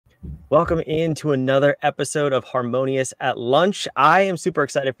Welcome into another episode of Harmonious at Lunch. I am super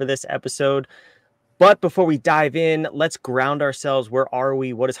excited for this episode. But before we dive in, let's ground ourselves. Where are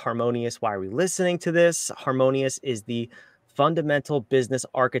we? What is Harmonious? Why are we listening to this? Harmonious is the fundamental business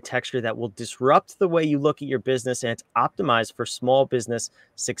architecture that will disrupt the way you look at your business, and it's optimized for small business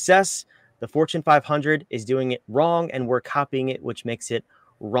success. The Fortune 500 is doing it wrong, and we're copying it, which makes it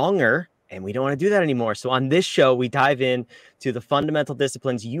wronger. And we don't want to do that anymore. So on this show, we dive in to the fundamental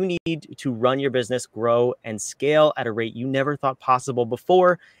disciplines you need to run your business, grow, and scale at a rate you never thought possible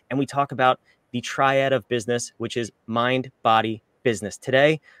before. And we talk about the triad of business, which is mind, body, business.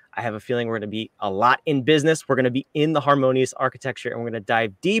 Today, I have a feeling we're going to be a lot in business. We're going to be in the Harmonious architecture, and we're going to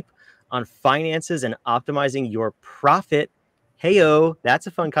dive deep on finances and optimizing your profit. Heyo, that's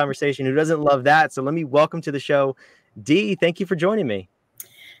a fun conversation. Who doesn't love that? So let me welcome to the show, Dee. Thank you for joining me.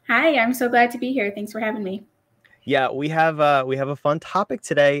 Hi, I'm so glad to be here. Thanks for having me. Yeah, we have a fun topic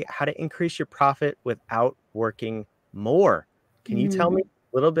today: how to increase your profit without working more. Can you tell me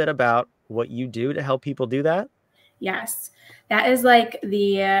a little bit about what you do to help people do that? Yes, that is like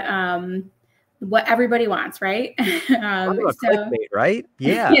the what everybody wants, right? Clickbait, right?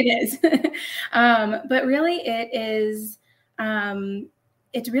 Yeah, it is. But really,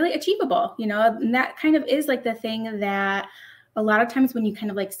 it's really achievable, and that kind of is like the thing that a lot of times when you kind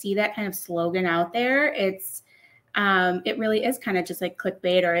of like see that kind of slogan out there, it really is kind of just like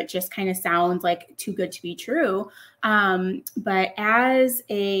clickbait, or it just kind of sounds like too good to be true. But as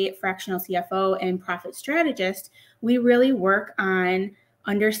a fractional CFO and profit strategist, we really work on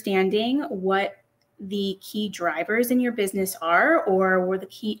understanding what the key drivers in your business are, or the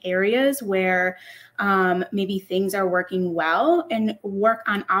key areas where maybe things are working well, and work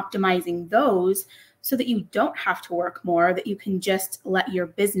on optimizing those so that you don't have to work more, that you can just let your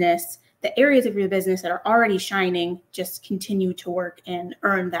business, the areas of your business that are already shining, just continue to work and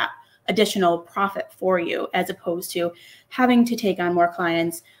earn that additional profit for you, as opposed to having to take on more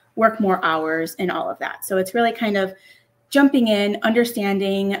clients, work more hours, and all of that. So it's really kind of jumping in,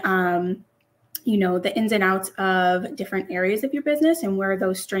 understanding, the ins and outs of different areas of your business and where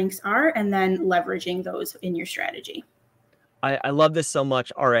those strengths are, and then leveraging those in your strategy. I love this so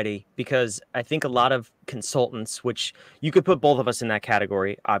much already, because I think a lot of consultants, which you could put both of us in that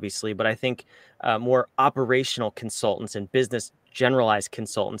category, obviously, but I think more operational consultants and business generalized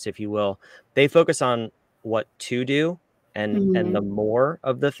consultants, if you will, they focus on what to do and the more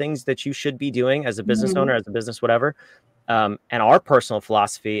of the things that you should be doing as a business owner, as a business, whatever. And our personal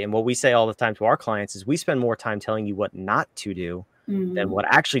philosophy and what we say all the time to our clients is we spend more time telling you what not to do than what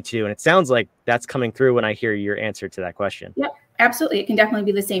actually to do. And it sounds like that's coming through when I hear your answer to that question. Yep, absolutely. It can definitely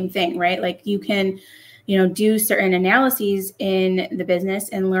be the same thing, right? Like you can, do certain analyses in the business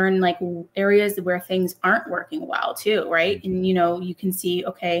and learn like areas where things aren't working well too, right? And, you can see,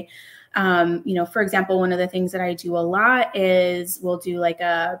 okay, for example, one of the things that I do a lot is we'll do like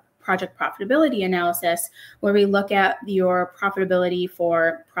a project profitability analysis, where we look at your profitability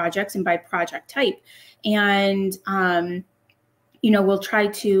for projects and by project type. And, we'll try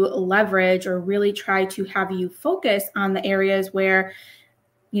to leverage, or really try to have you focus on the areas where,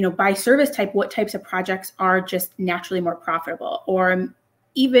 by service type, what types of projects are just naturally more profitable, or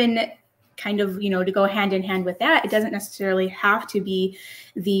even kind of, to go hand in hand with that. It doesn't necessarily have to be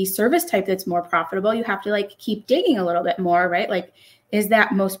the service type that's more profitable. You have to like keep digging a little bit more, right? Like, is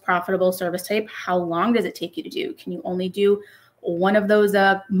that most profitable service type? How long does it take you to do? Can you only do one of those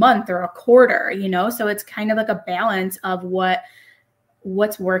a month or a quarter, So it's kind of like a balance of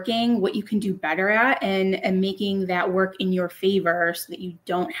what's working, what you can do better at, and making that work in your favor so that you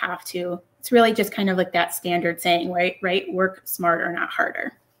don't have to. It's really just kind of like that standard saying, right? Work smarter, not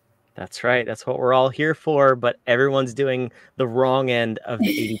harder. That's right. That's what we're all here for, but everyone's doing the wrong end of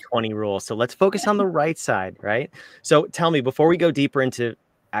the 80-20 rule. So let's focus on the right side, right? So tell me, before we go deeper into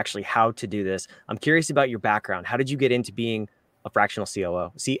actually how to do this, I'm curious about your background. How did you get into being a fractional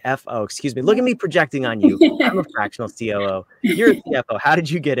CFO, excuse me. Look at me projecting on you. I'm a fractional COO. You're a CFO. How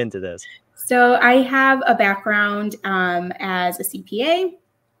did you get into this? So I have a background as a CPA.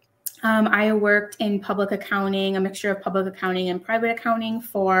 I worked in public accounting, a mixture of public accounting and private accounting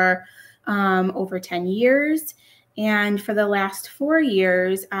for over 10 years. And for the last 4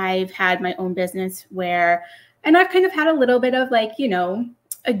 years, I've had my own business and I've kind of had a little bit of like,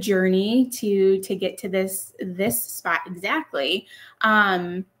 a journey to get to this spot exactly.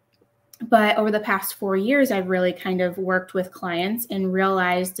 But over the past 4 years, I've really kind of worked with clients and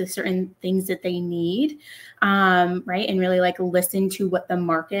realized the certain things that they need, right? And really like listen to what the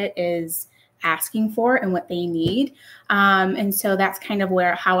market is asking for and what they need. And so that's kind of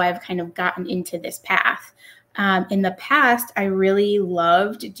how I've kind of gotten into this path. In the past, I really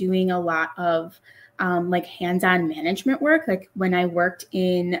loved doing a lot of like hands-on management work. Like when I worked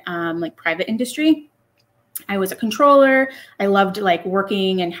in like private industry, I was a controller. I loved like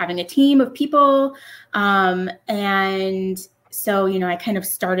working and having a team of people. And so, I kind of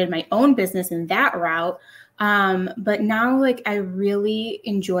started my own business in that route. But now like I really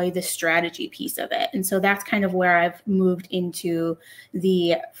enjoy the strategy piece of it. And so that's kind of where I've moved into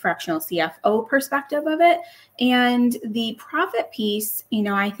the fractional CFO perspective of it. And the profit piece,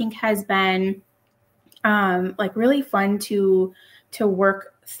 I think has been like really fun to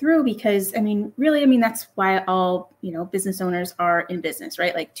work through, because really, that's why all, business owners are in business,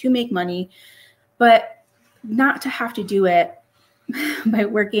 right? Like to make money, but not to have to do it by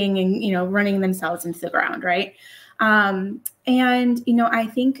working and, running themselves into the ground, right? And, I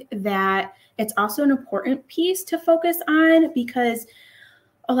think that it's also an important piece to focus on, because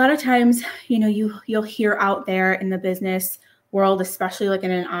a lot of times, you'll hear out there in the business world, especially like in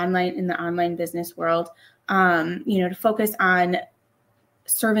the online business world, to focus on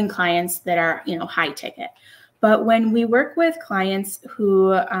serving clients that are, high ticket. But when we work with clients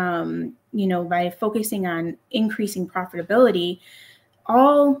who, by focusing on increasing profitability,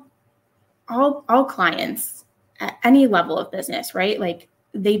 all clients at any level of business, right? Like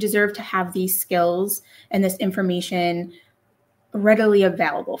they deserve to have these skills and this information readily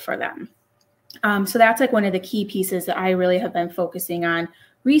available for them. So that's like one of the key pieces that I really have been focusing on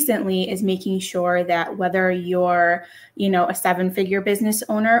recently, is making sure that whether you're, a 7-figure business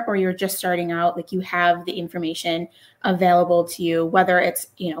owner or you're just starting out, like you have the information available to you, whether it's,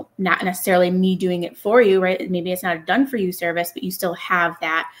 not necessarily me doing it for you, right? Maybe it's not a done for you service, but you still have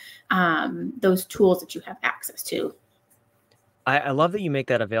that, those tools that you have access to. I love that you make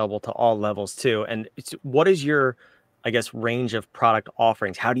that available to all levels too. And what is your, I guess, range of product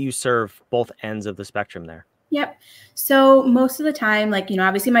offerings? How do you serve both ends of the spectrum there? Yep. So most of the time, like,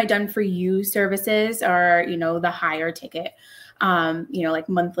 obviously my done for you services are, the higher ticket, like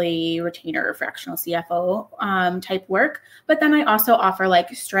monthly retainer, fractional CFO type work. But then I also offer like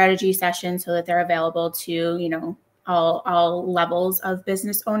strategy sessions so that they're available to, all levels of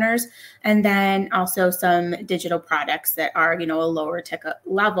business owners. And then also some digital products that are, a lower ticket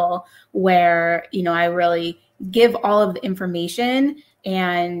level where, I really give all of the information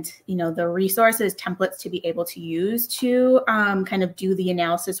and, the resources, templates to be able to use to kind of do the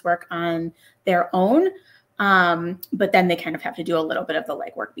analysis work on their own. But then they kind of have to do a little bit of the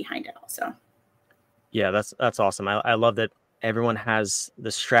legwork behind it also. Yeah, that's awesome. I love that everyone has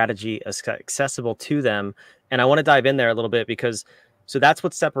the strategy accessible to them. And I want to dive in there a little bit, because so that's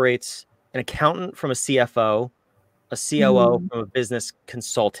what separates an accountant from a CFO, a COO from a business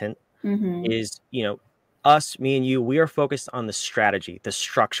consultant. Mm-hmm. Is, us, me and you, we are focused on the strategy, the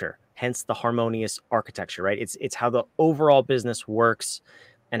structure, hence the harmonious architecture, right? It's how the overall business works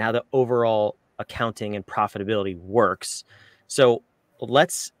and how the overall accounting and profitability works. So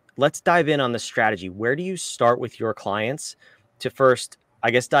let's dive in on the strategy. Where do you start with your clients to first, I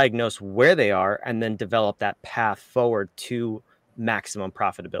guess, diagnose where they are and then develop that path forward to maximum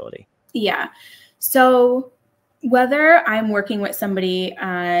profitability? Yeah. So whether I'm working with somebody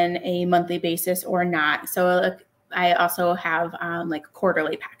on a monthly basis or not, so like I also have like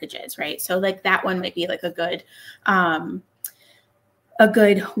quarterly packages, right? So like that one might be like a good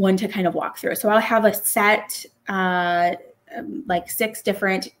one to kind of walk through. So I'll have a set like 6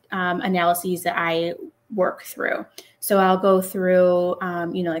 different analyses that I work through. So I'll go through,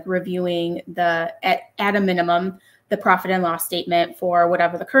 like reviewing at a minimum, the profit and loss statement for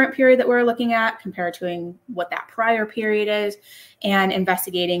whatever the current period that we're looking at, compared to what that prior period is, and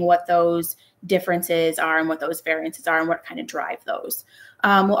investigating what those differences are and what those variances are and what kind of drive those.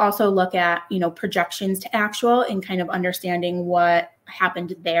 We'll also look at, projections to actual and kind of understanding what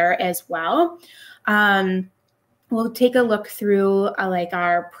happened there as well. We'll take a look through like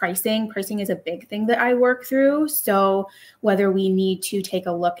our pricing. Pricing is a big thing that I work through. So whether we need to take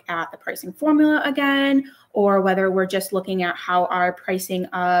a look at the pricing formula again, or whether we're just looking at how our pricing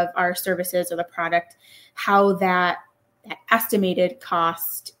of our services or the product, how that estimated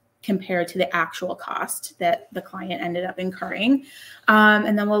cost compared to the actual cost that the client ended up incurring.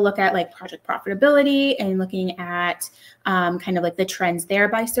 And then we'll look at like project profitability and looking at kind of like the trends there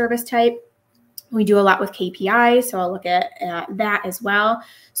by service type. We do a lot with KPIs, so I'll look at that as well.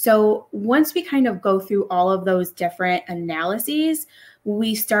 So once we kind of go through all of those different analyses,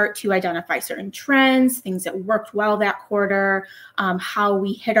 we start to identify certain trends, things that worked well that quarter, how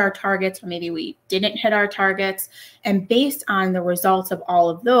we hit our targets, or maybe we didn't hit our targets. And based on the results of all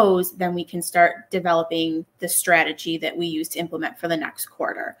of those, then we can start developing the strategy that we use to implement for the next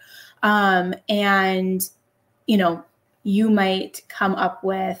quarter. And you might come up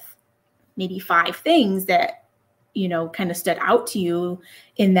with maybe 5 things that, kind of stood out to you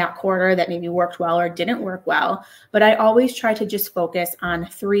in that quarter that maybe worked well or didn't work well. But I always try to just focus on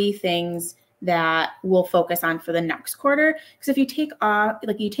 3 things that we'll focus on for the next quarter. Because if you take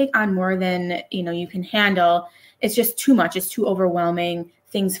on more than, you can handle, it's just too much. It's too overwhelming.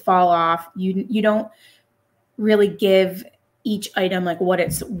 Things fall off. You don't really give each item like what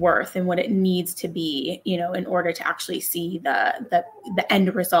it's worth and what it needs to be, in order to actually see the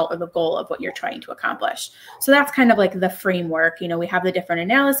end result or the goal of what you're trying to accomplish. So that's kind of like the framework. We have the different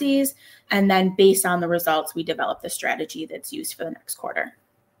analyses, and then based on the results, we develop the strategy that's used for the next quarter.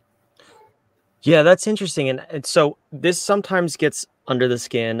 Yeah, that's interesting. And so this sometimes gets under the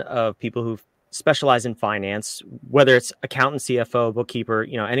skin of people who specialize in finance, whether it's accountant, CFO, bookkeeper,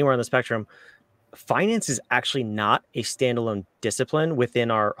 anywhere on the spectrum. Finance is actually not a standalone discipline within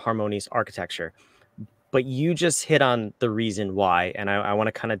our Harmonious architecture, but you just hit on the reason why. And I want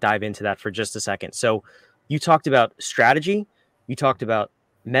to kind of dive into that for just a second. So you talked about strategy, you talked about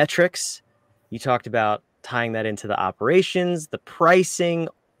metrics, you talked about tying that into the operations, the pricing,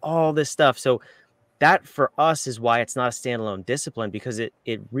 all this stuff. So that for us is why it's not a standalone discipline, because it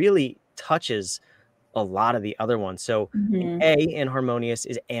really touches a lot of the other ones. So A in Harmonious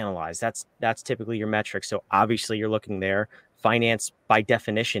is analyze. That's typically your metrics. So obviously you're looking there. Finance by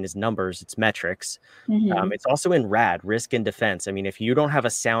definition is numbers, it's metrics. It's also in RAD, risk and defense. I mean, if you don't have a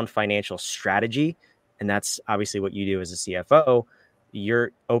sound financial strategy, and that's obviously what you do as a CFO,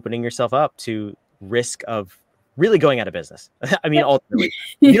 you're opening yourself up to risk of really going out of business. I mean, ultimately,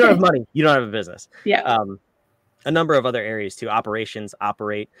 if you don't have money, you don't have a business. Yeah. A number of other areas too, operations,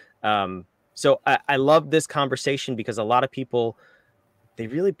 operate. So I love this conversation because a lot of people, they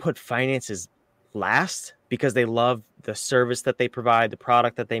really put finances last because they love the service that they provide, the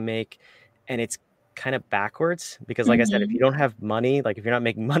product that they make. And it's kind of backwards because, like I said, if you don't have money, like if you're not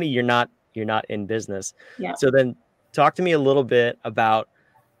making money, you're not in business. Yeah. So then talk to me a little bit about,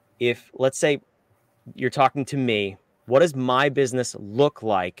 if let's say you're talking to me, what does my business look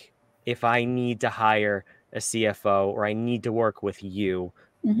like if I need to hire a CFO or I need to work with you?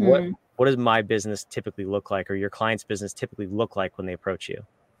 What does my business typically look like, or your client's business typically look like when they approach you?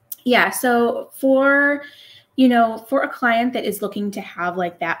 Yeah. So for a client that is looking to have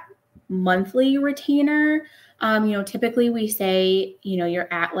like that monthly retainer, typically we say,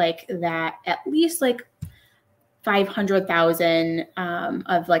 you're at like that, at least like 500,000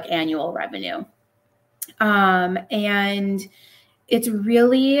 of like annual revenue. And it's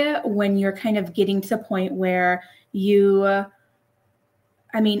really when you're kind of getting to the point where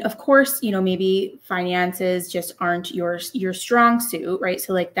of course, maybe finances just aren't your strong suit, right?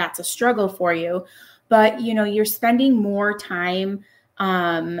 So like that's a struggle for you, but you're spending more time,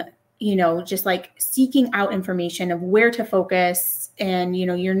 just like seeking out information of where to focus, and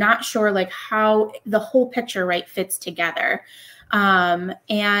you're not sure like how the whole picture, right, fits together. And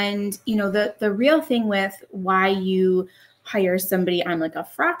the real thing with why you hire somebody on like a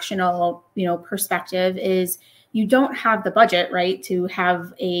fractional, perspective is you don't have the budget, right, to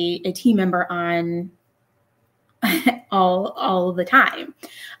have a team member on all the time.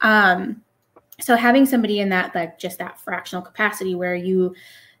 So having somebody in that, like just that fractional capacity where you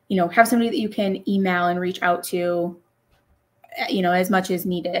have somebody that you can email and reach out to, as much as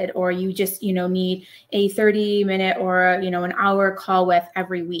needed, or you just, need a 30-minute or, an hour call with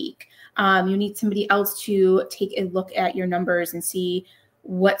every week. You need somebody else to take a look at your numbers and see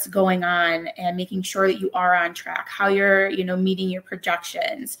what's going on and making sure that you are on track, how you're, meeting your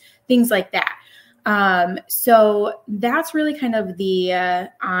projections, things like that. So that's really kind of the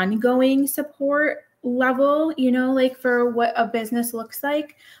ongoing support level, like for what a business looks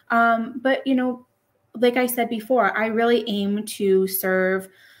like. But, like I said before, I really aim to serve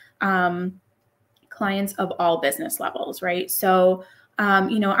clients of all business levels, right? So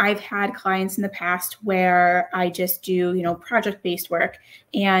I've had clients in the past where I just do, project-based work,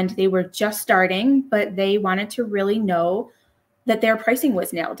 and they were just starting, but they wanted to really know that their pricing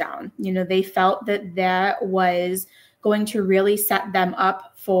was nailed down. They felt that that was going to really set them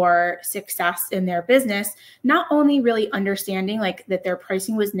up for success in their business, not only really understanding like that their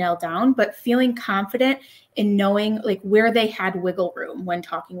pricing was nailed down, but feeling confident in knowing like where they had wiggle room when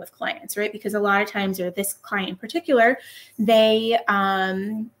talking with clients, right? Because a lot of times, or this client in particular, they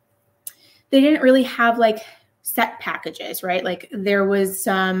didn't really have like set packages, right? Like there was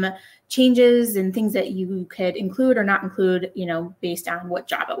some changes and things that you could include or not include, based on what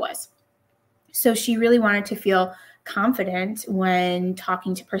job it was. So she really wanted to feel confident when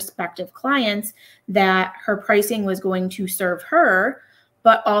talking to prospective clients that her pricing was going to serve her,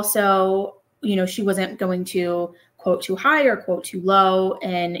 but also she wasn't going to quote too high or quote too low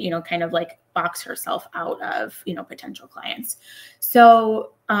and, kind of like box herself out of, potential clients.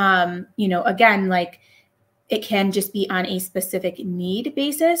 So, again, like it can just be on a specific need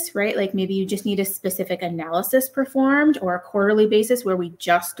basis, right? Like maybe you just need a specific analysis performed, or a quarterly basis where we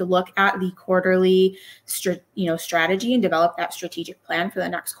just look at the quarterly, strategy and develop that strategic plan for the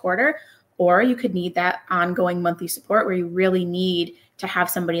next quarter. Or you could need that ongoing monthly support where you really need to have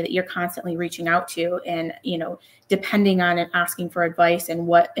somebody that you're constantly reaching out to and, depending on and asking for advice and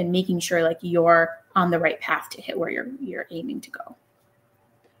making sure like you're on the right path to hit where you're aiming to go.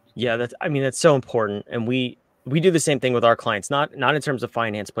 Yeah, that's so important. And we do the same thing with our clients, not in terms of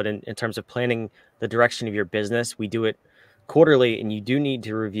finance, but in terms of planning the direction of your business. We do it quarterly, and you do need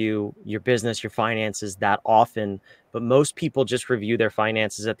to review your business, your finances that often. But most people just review their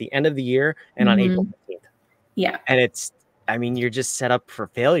finances at the end of the year and on April 15th. Yeah. And you're just set up for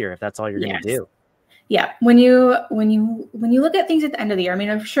failure if that's all you're going to do. Yeah. When you look at things at the end of the year,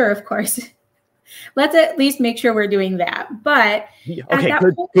 I'm sure, of course, let's at least make sure we're doing that. But okay,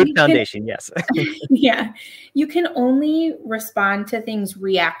 good foundation. Yes. Yeah. You can only respond to things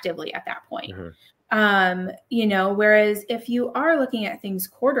reactively at that point. Whereas if you are looking at things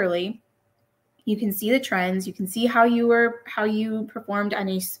quarterly, you can see the trends, you can see how you performed on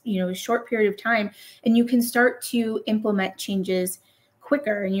a short period of time, and you can start to implement changes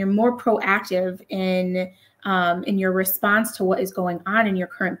quicker, and you're more proactive in your response to what is going on in your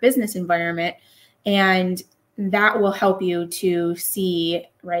current business environment. And that will help you to see,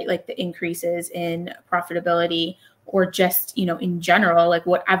 right, like the increases in profitability, or just, in general, like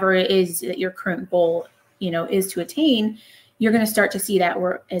whatever it is that your current goal, is to attain, you're going to start to see that,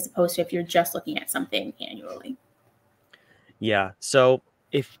 as opposed to if you're just looking at something annually. Yeah. So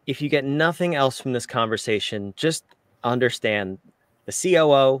if you get nothing else from this conversation, just understand the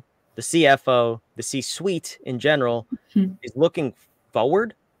COO, the CFO, the C-suite in general is looking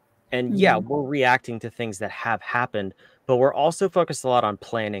forward. And yeah, we're reacting to things that have happened, but we're also focused a lot on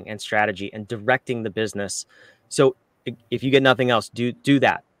planning and strategy and directing the business. So if you get nothing else, do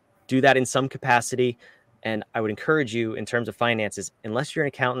that. Do that in some capacity. And I would encourage you, in terms of finances, unless you're an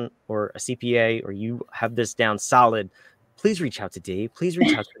accountant or a CPA or you have this down solid, please reach out to Dee. Please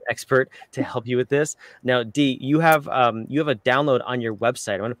reach out to an expert to help you with this. Now, Dee, you have a download on your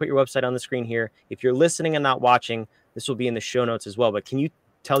website. I'm going to put your website on the screen here. If you're listening and not watching, this will be in the show notes as well. But can you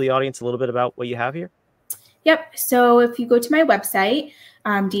tell the audience a little bit about what you have here? Yep. So if you go to my website,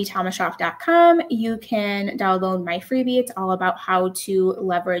 deetomashoff.com, you can download my freebie. It's all about how to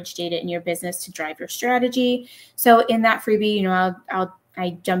leverage data in your business to drive your strategy. So in that freebie,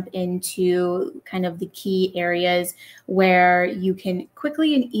 I jump into kind of the key areas where you can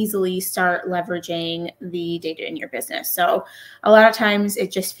quickly and easily start leveraging the data in your business. So a lot of times it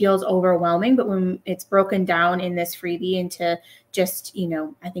just feels overwhelming, but when it's broken down in this freebie into just,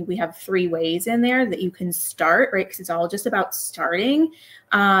 I think we have 3 ways in there that you can start, right? Because it's all just about starting.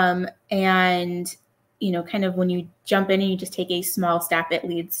 And kind of when you jump in and you just take a small step, it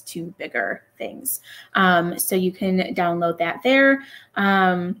leads to bigger things. So you can download that there.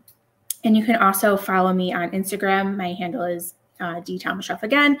 And you can also follow me on Instagram. My handle is Dee Tomashoff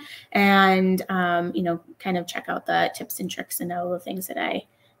again. And, kind of check out the tips and tricks and all the things that I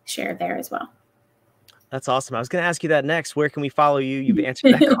share there as well. That's awesome. I was going to ask you that next. Where can we follow you? You've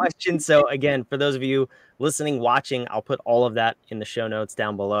answered that question. So again, for those of you listening, watching, I'll put all of that in the show notes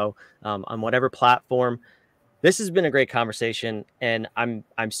down below on whatever platform. This has been a great conversation, and I'm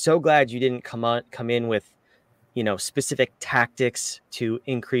so glad you didn't come in with, specific tactics to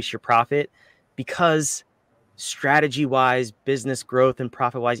increase your profit, because strategy-wise, business growth and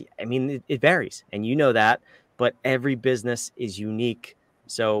profit-wise, it varies, and you know that, but every business is unique.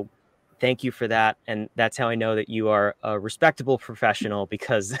 So thank you for that. And that's how I know that you are a respectable professional,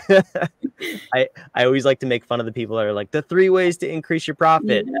 because I always like to make fun of the people that are like, the 3 ways to increase your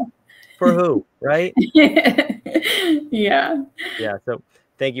profit. Yeah. For who, right? Yeah. Yeah. So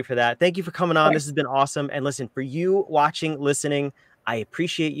thank you for that. Thank you for coming on. This has been awesome. And listen, for you watching, listening, I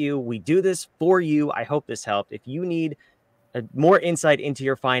appreciate you. We do this for you. I hope this helped. If you need more insight into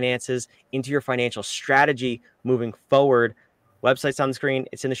your finances, into your financial strategy moving forward, website's on the screen.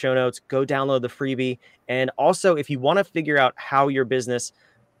 It's in the show notes. Go download the freebie. And also, if you want to figure out how your business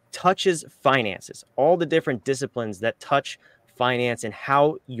touches finances, all the different disciplines that touch finance and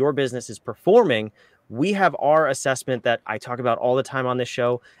how your business is performing, we have our assessment that I talk about all the time on this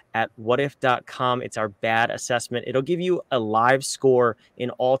show at whatif.com. It's our BAD assessment. It'll give you a live score in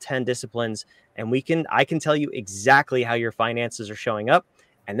all 10 disciplines. And I can tell you exactly how your finances are showing up.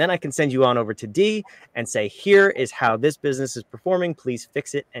 And then I can send you on over to Dee and say, here is how this business is performing. Please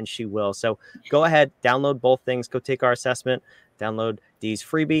fix it. And she will. So go ahead, download both things. Go take our assessment, download Dee's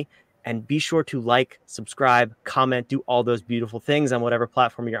freebie, and be sure to like, subscribe, comment, do all those beautiful things on whatever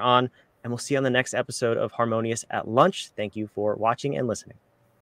platform you're on. And we'll see you on the next episode of Harmonious at Lunch. Thank you for watching and listening.